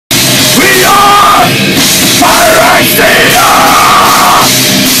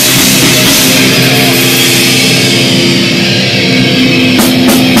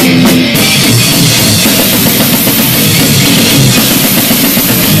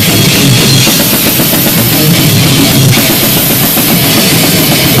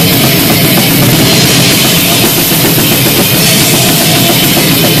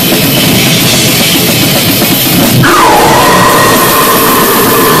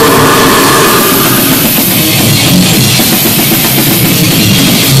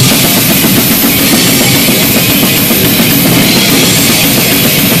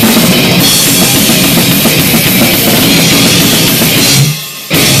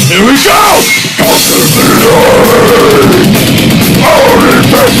Here we go! Only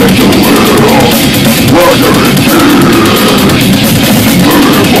passing the will, wandering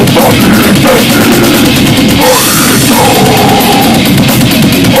beautiful body infested, only soul,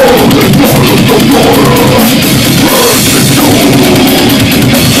 only part of the water, burning you,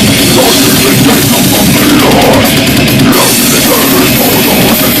 not even take up from me, Lord, love me the earth,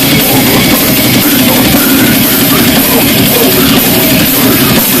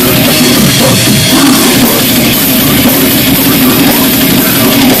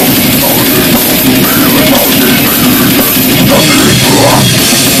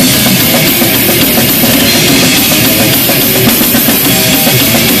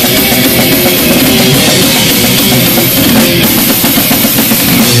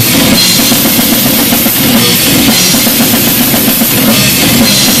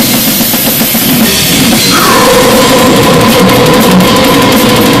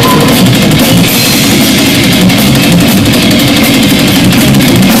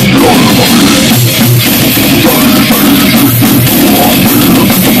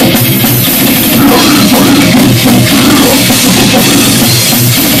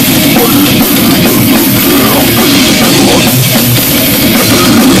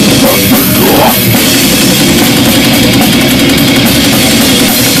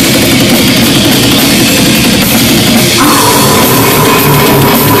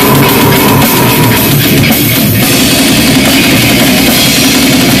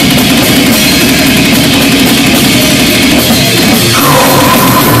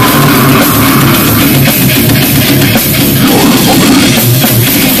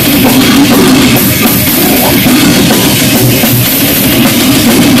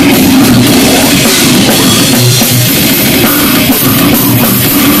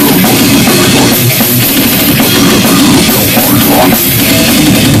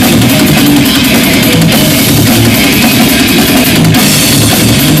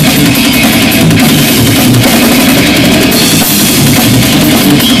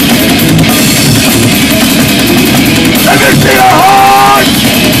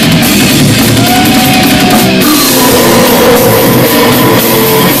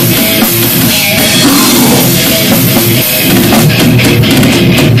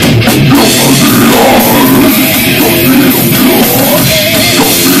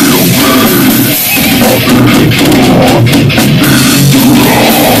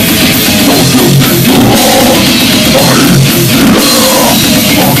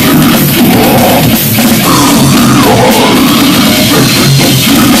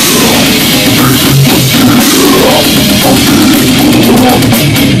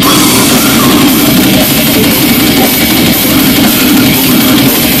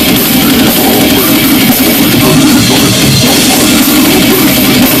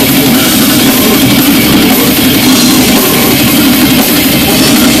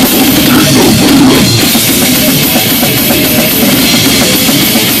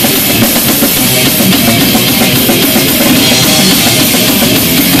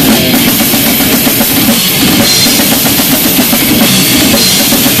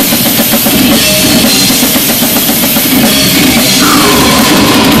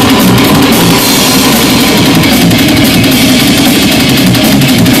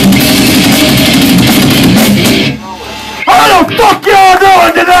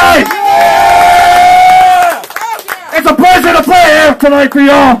 tonight for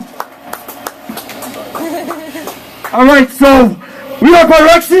y'all. Alright, so we are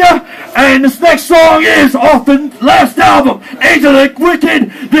Pyrexia, and this next song is off the last album, Angelic Wicked.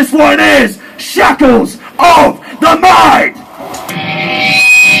 This one is Shackles of the Mind.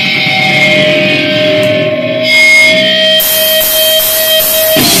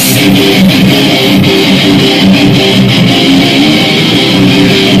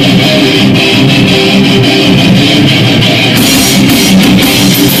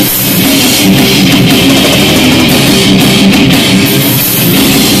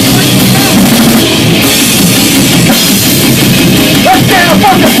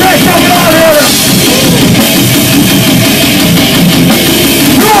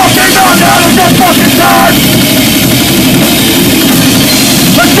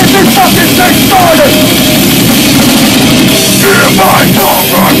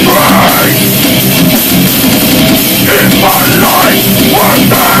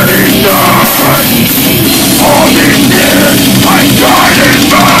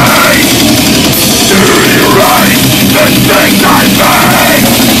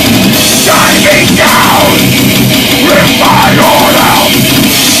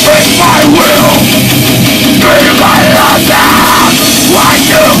 Will, be my love down, why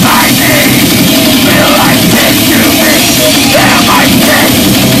you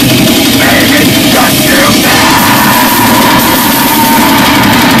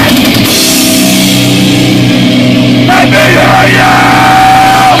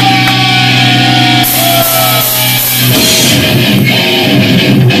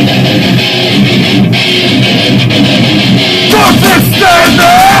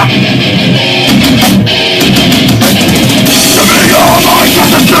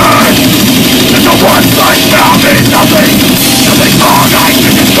Once I found me nothing more I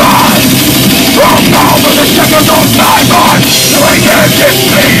can describe. From now to the shackles of my mind, knowing it is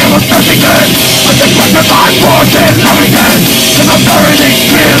me of a perfect end. I can break the mind force and loving end. And I'm burying these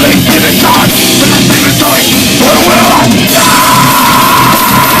feelings deep inside. But I'm deep inside, where will I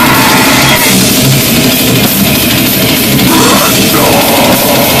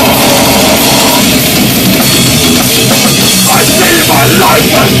I see my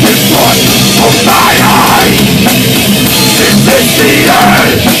life as in front of my eyes. Is this the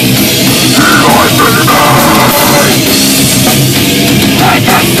end? Life is mine. Take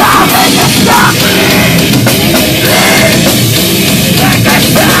a stop, take a stop, please. Take a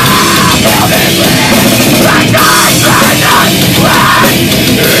stop, help me please. Take a stop,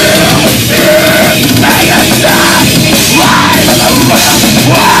 take a stop.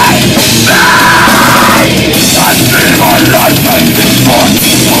 Why? I see my life as in front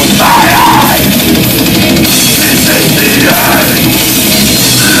of my eyes. Is this the end?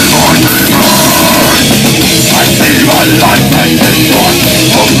 Life is mine. I see my life as in front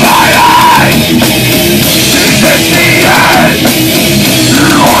of my eyes. Is this the end?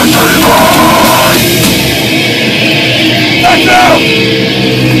 Life is mine. Thank you!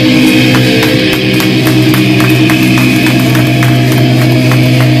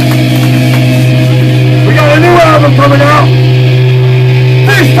 Coming out!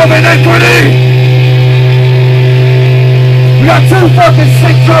 Feast of Iniquity! We got 2 fucking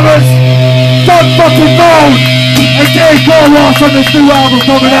sick covers, Sun fucking Gold, and Dave Goldloss on this new album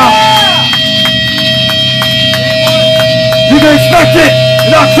coming out. You can expect it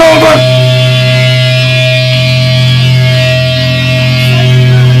in October.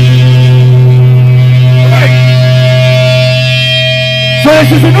 Right. So this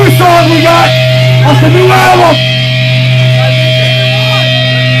is a new song we got off the new album.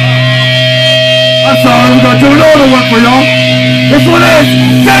 I'm sorry, we're gonna do another one for y'all. This one is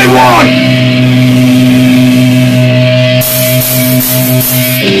Day One.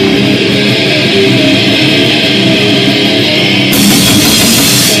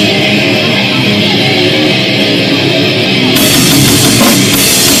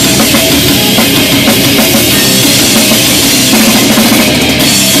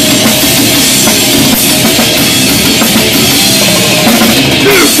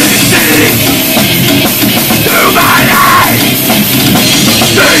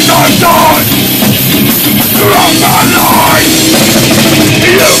 I'm done throughout my life.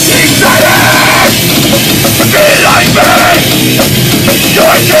 You keep saying, be like me.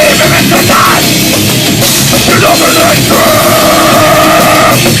 You're keeping me tonight. You're not really true.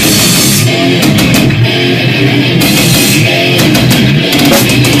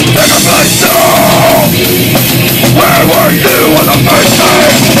 Take a place now. Where were you on the first day?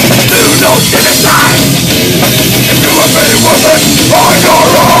 Do no shit inside. If you have been working on your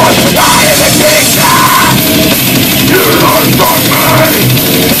own, I am a teacher. You learn from me.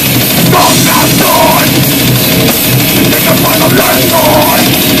 From now on, take a final lesson.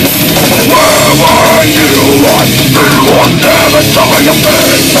 Where were you on? Everyone never saw your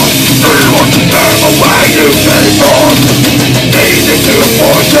face. Everyone never where you came from. Easy to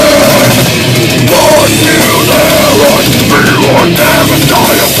forget. Was you there on? Everyone never saw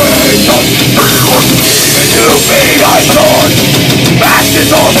your face. Everyone you be I thought.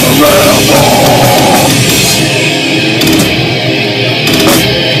 Ashes on the river.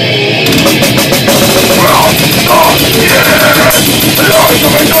 Life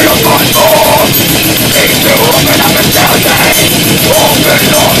of enjoy your passport. Need to open up and tell me. Open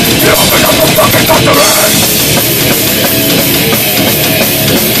up, you open up the fucking country.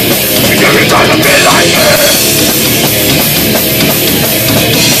 You're trying to be like me.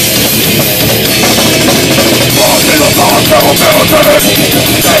 Walking the path of mountains.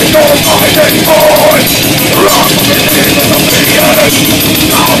 They don't find any voice. Rock me in the opinion.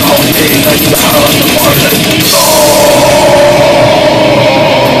 I'll not need the sound of the morning.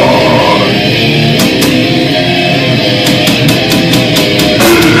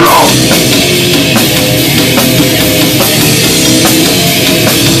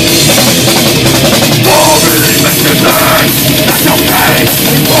 That's okay,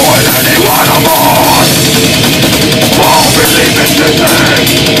 more than anyone of us. Won't believe in the thing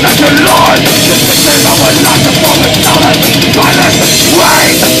that you lied. Just the thing I would like to fall in silence. Silence,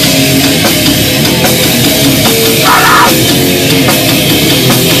 wait. Silence.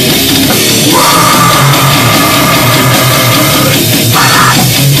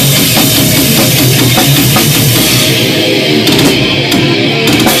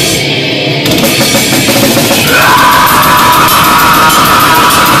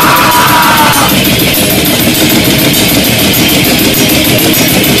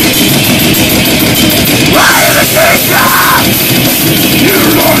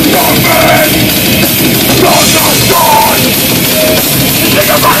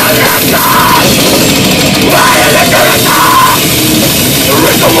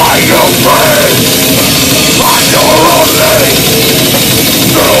 set you free. I'm your only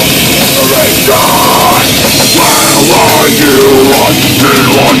inspiration. Where were you? It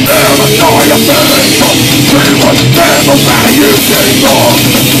was never saw your face. It was never where you came from.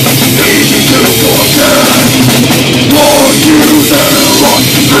 Easy to forget. Were you there?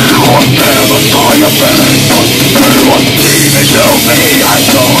 It was never saw your face. It was even to me I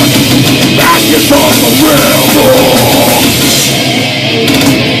thought that you thought the real war.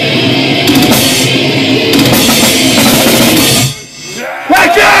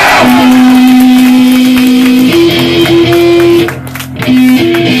 Thank you!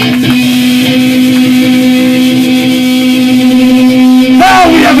 Now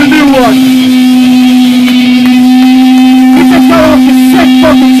we have a new one! We just got off the sick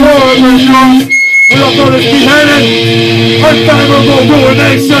fucking tour version. We don't know this beheaded. First time we're gonna do a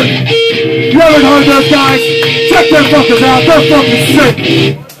nation. You haven't heard those guys? Check their fuckers out, they're fucking sick.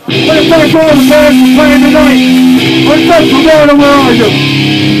 But it's like all the bands we're playing tonight. What's up, Florida, where are you?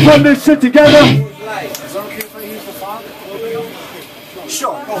 Putting this shit together? Is it okay if I use the font?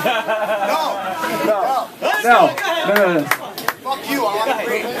 Sure. No. Fuck you, I'm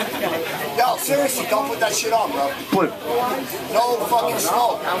Yo, seriously, don't put that shit on, bro. Put. No fucking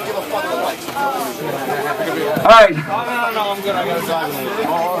smoke. I don't give a fuck what lights. Alright. No, I'm good. I gotta drive.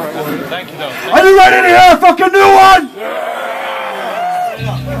 Thank you, though. Are you ready to hear a fucking new one?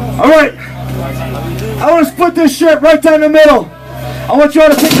 Alright. I want to split this shit right down the middle. I want you all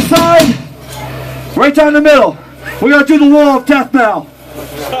to pick a side. Right down the middle. We're gonna do the wall of death now.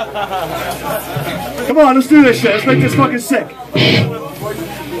 Come on, let's do this shit. Let's make this fucking sick.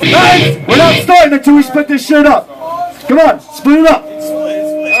 Hey, we're not starting until we split this shit up. Come on, split it up.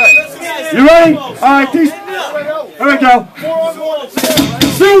 Alright. You ready? Alright, these. There we go.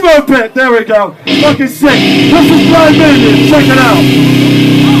 Sumo pit. There we go. Fucking sick. This is Blind Minion. Check it out.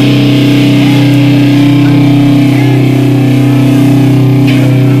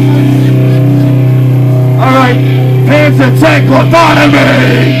 Alright, pants and tank lobotomy!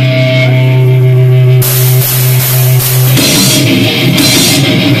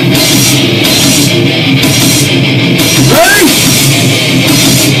 Ready?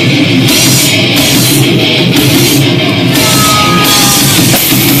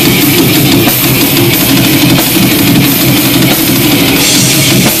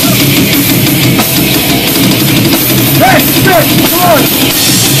 Hey, shit, come on!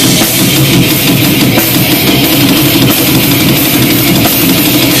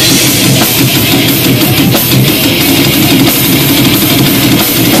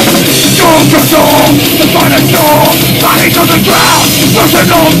 The finest door, bodies on the ground,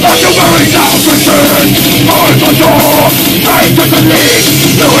 personal sanctuary now concerned. On the door, hate to the league,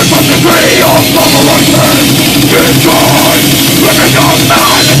 fluid from the degree of corporation. Destroy, living on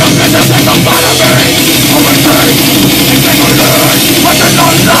man in the business and the bottoming. Overtake, integrity, but the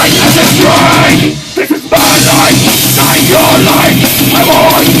non-light as a strain. This is my life, not your life. I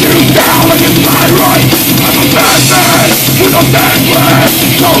want you down like it's my right. I'm a bad man with a bad plan.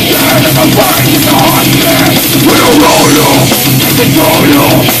 So dead in the brain is not dead. We'll roll you and control you.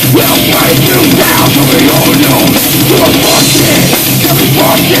 We'll break you down till we own you. We'll fuck it, till we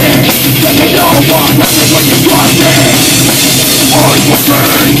fuck it. Then you know what happens when you trust it. Always with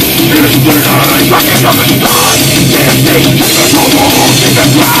me, it's the end. Fucking up inside. Empty, there's no walls in the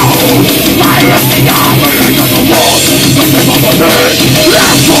ground. I am the operating on the walls. Nothing but the head,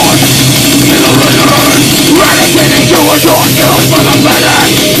 last one. In the return, renegading to a short kill for the medic.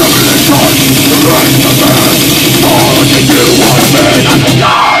 The religion, the race of man. All that you do was made on the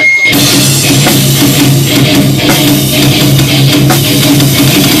God.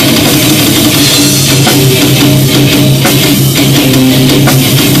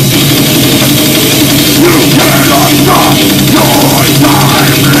 You cannot stop your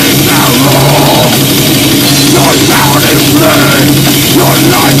timely arrow. Your sound is flame, your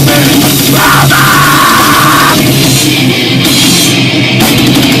life is father.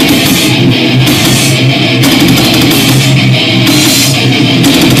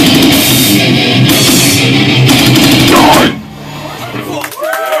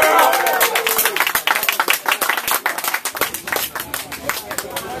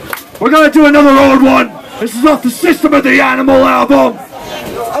 We're gonna do another old one. This is off the System of the Animal album.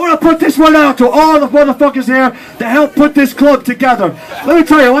 I want to put this one out to all the motherfuckers here to help put this club together. Let me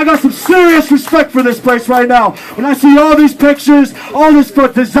tell you, I got some serious respect for this place right now. When I see all these pictures, all this for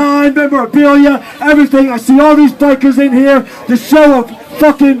design, memorabilia, everything, I see all these bikers in here, the show of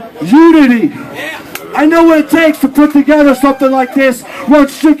fucking unity. I know what it takes to put together something like this, run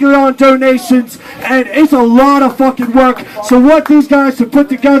strictly on donations, and it's a lot of fucking work. So what these guys have put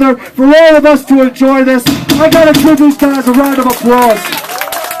together for all of us to enjoy this, I gotta give these guys a round of applause.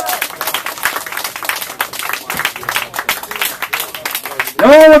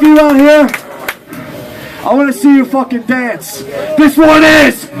 And all of you out here, I want to see you fucking dance. This one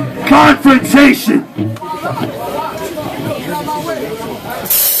is Confrontation.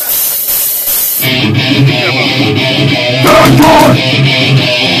 Bad boy,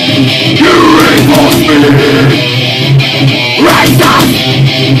 you repulse me. Rise up,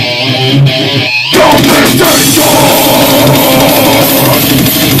 compensation.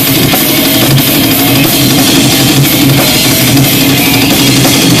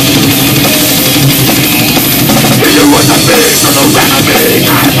 You was the beast of the enemy.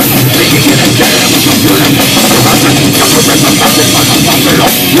 I'm thinking in a game with your feeling. You're rushing, you're ripping, passing by the popular.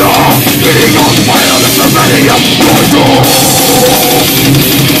 You're beating on fire, that's the ready of your door.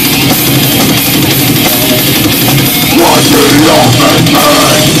 Watching your face,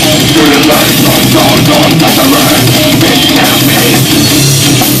 feeling like the sound of misery. It can't be.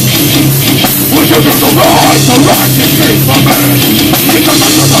 Would you do the right, the right is free for me? Keep the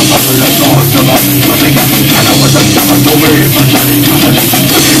light of the populous source of us. Nothing else, and I was a shepherd to me, but getting nothing.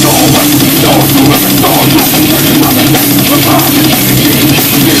 If you know what, don't do it, don't do it. When you have a thing, we're fine.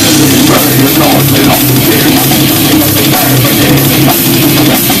 Feeling ready, it's all clean up. Feeling up, nothing but the air, but easy up.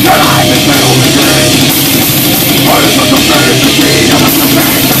 Your life is filled with dreams. I am not the face to see, I must have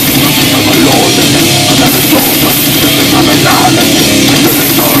been. I'm alone, I'm never told. This is my mentality, this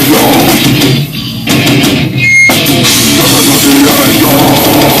is so wrong.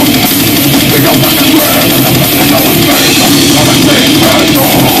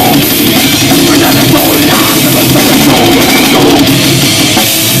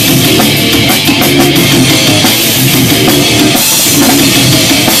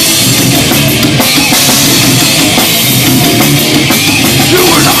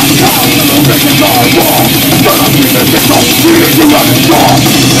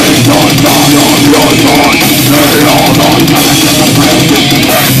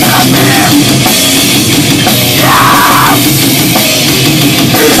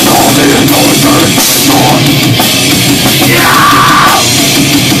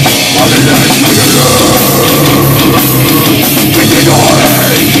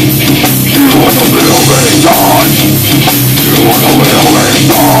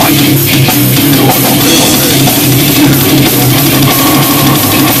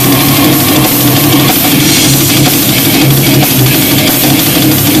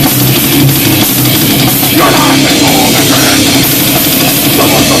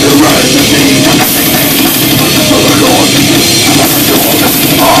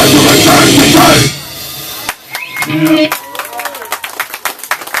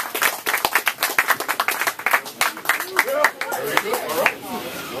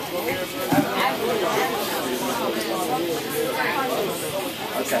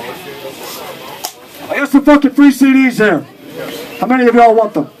 I got some fucking free CDs here. How many of y'all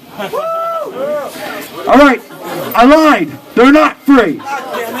want them? Alright, I lied. They're not free.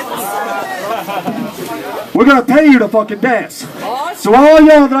 We're gonna pay you to fucking dance. So all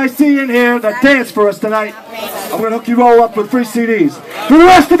y'all that I see in here that dance for us tonight, I'm gonna hook you all up with free CDs. For the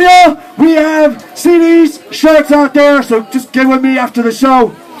rest of y'all, we have CDs, shirts out there, so just get with me after the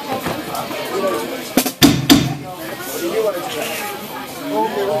show.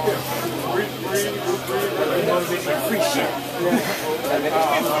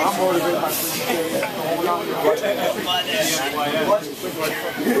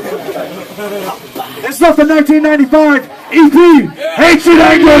 This stuff the 1995 EP, Hatred,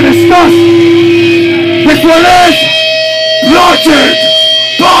 Anger, and Disgust. This one is Bludgeoned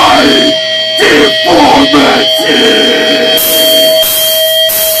by Deformity.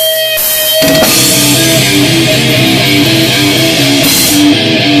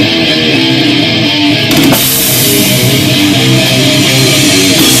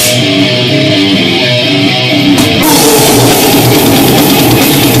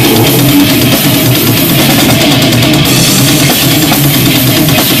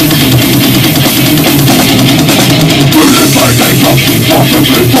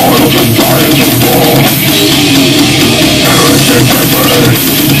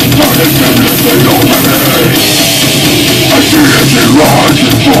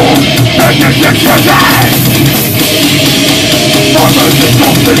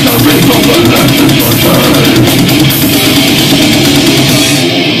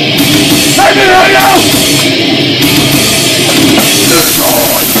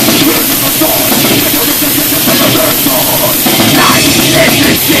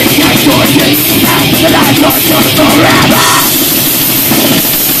 Put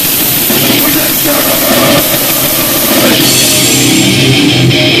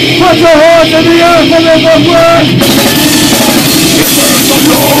your hands in the earth and live up word.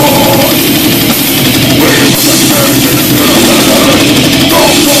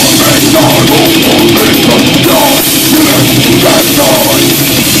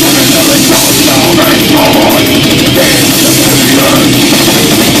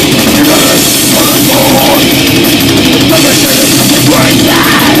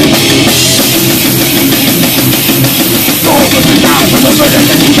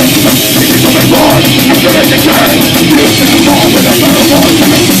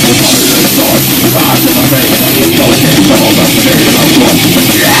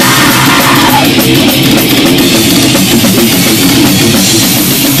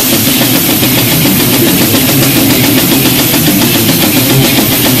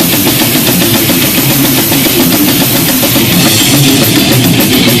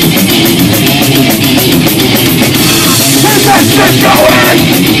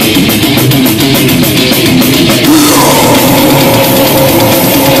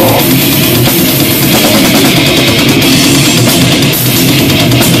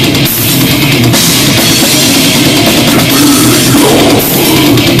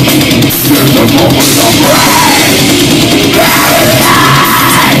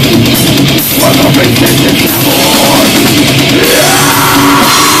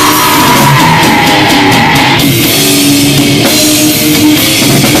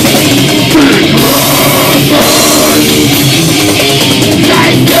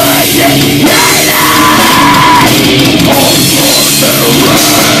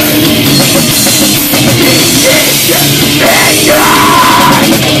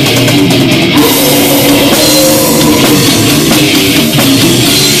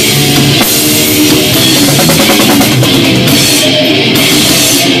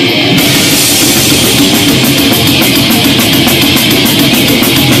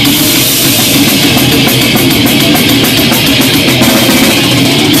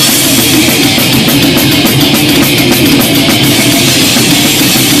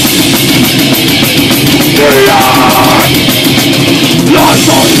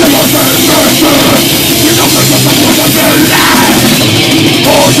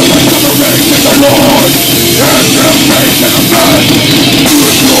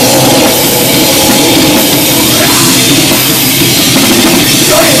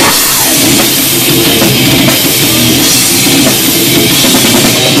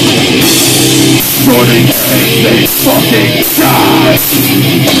 They fucking die!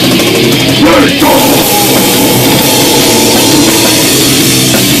 Let's go!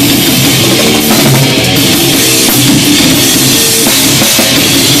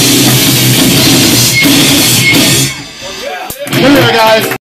 Here we are, guys.